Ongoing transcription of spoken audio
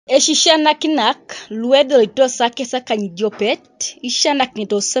Esisianakinak luedo ito sake saka njopet ishanak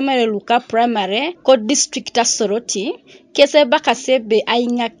nito semere luka primary ko district asoroti kese baka sebe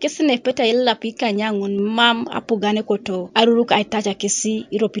ainga kese nepeta illa pika nyangun mam apugane koto aruruka aitaja kesi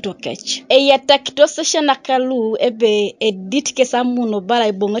Iropito kech eyata kito seshanakalu ebe edit kesa muno bala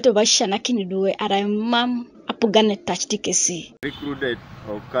ibongoto bashanakini duwe ara mam apugane tachti kesi recruited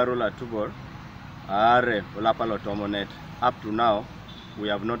of Carola Tubor are olapalo tomonet. Up to now we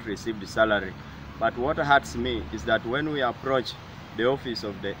have not received the salary, but what hurts me is that when we approach the office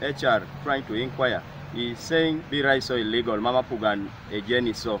of the HR trying to inquire, he's saying Bira is so illegal, Mama Pugan again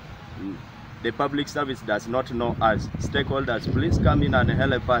is so. The public service does not know us. Stakeholders, please come in and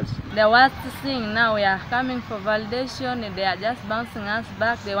help us. The worst thing now, we are coming for validation and they are just bouncing us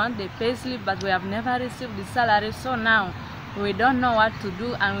back. They want the payslip, but we have never received the salary. So now we don't know what to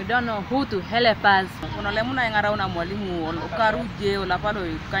do and we don't know who to help us. Unalemuna ngarauna mwalimu okaruje olapalo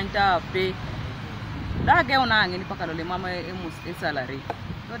kanta pe dage ona ngeni pakalo le mama emus salary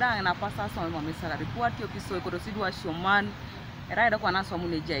to dage na pasa so mama salary kwati opiso ikorosidwa shoman eraida kwa naso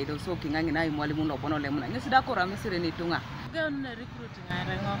muneja ido so kingangi na mwalimu no bono lemuna ngisida ko ramisire ni tunga ganu na recruiting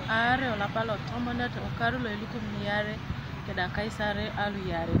Engarenok are olapalo tomonet okarulo elukum yare keda kaisare alu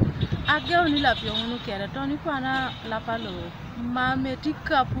yare ageo ni la piongunu kere toni pana lapalo mame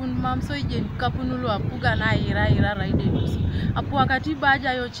tikapun mamso jen kapunulu apuga na ira raide nusu apu wakati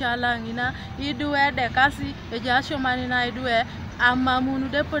baja yo chalangina iduwe de kasi ejasho mani na iduwe amamunu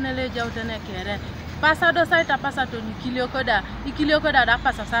deponele jautene kere pasado saita pasato ikiliokoda da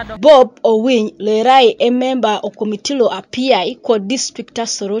pasasado Bob Owin lerai member o komitilo apia ko district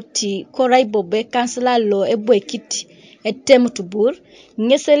asoroti ko raibobe councilor lo ebwekiti etem tubur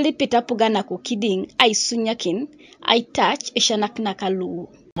ngeseli pitapugana ko kiding aisunyakin I touch Esisianakinak alu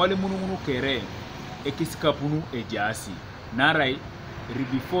mwalimu munu kere ekisikapunu ejasi narai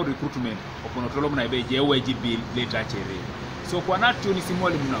before recruitment oponotolo muna ibe jeweji bill later chere so kwa natyo ni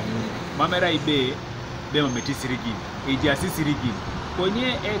mwalimu na mamera ibe be mameti sirigi ejasi sirigi konye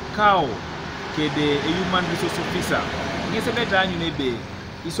ekao kede human resource officer ngeseleta anyu nebe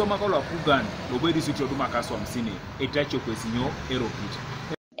isoma kolo apugan obedi sityo dumakaso 50 etacho kwesinyo Iropito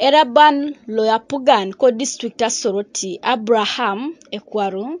Eraban loyapugan ko district asoroti Abraham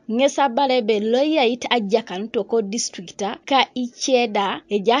ekwaru ngesa balebe loya it ajakan to ko districta ka icheda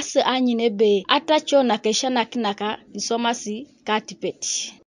ejase anyinebe atachona Esisianakinaka isomasi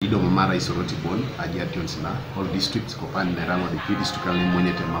katipeti Ido mara isoroti bon ajiationsina all districts ko pan neramo de key district ali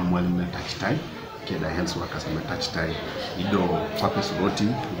monyete mamwali na touchtai keda health workers na touchtai ido kwa soroti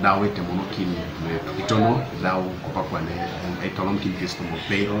dawe temonokin me itono daw ko pakwa ne etolom kin kesto mo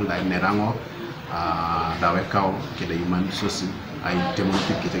payroll da nerango dawe kao keda human resource ay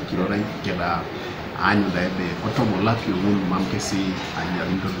temonokin kete kilora keda anyu da ebe otomo lafi mun mamkesi anya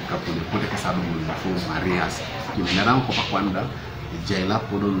rindo kapone pote kasado mun fo marias ki nerango ko pakwanda jaila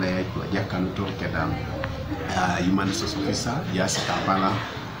podon le ya Kanu to keda human resource officer yasi kapala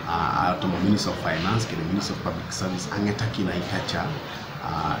to Minister of Finance keda Minister of Public Service angetaki na itacha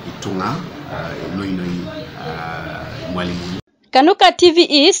itunga noi mwalimu Kanuka TV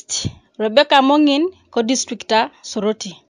East Rebecca Mongin ko districta Soroti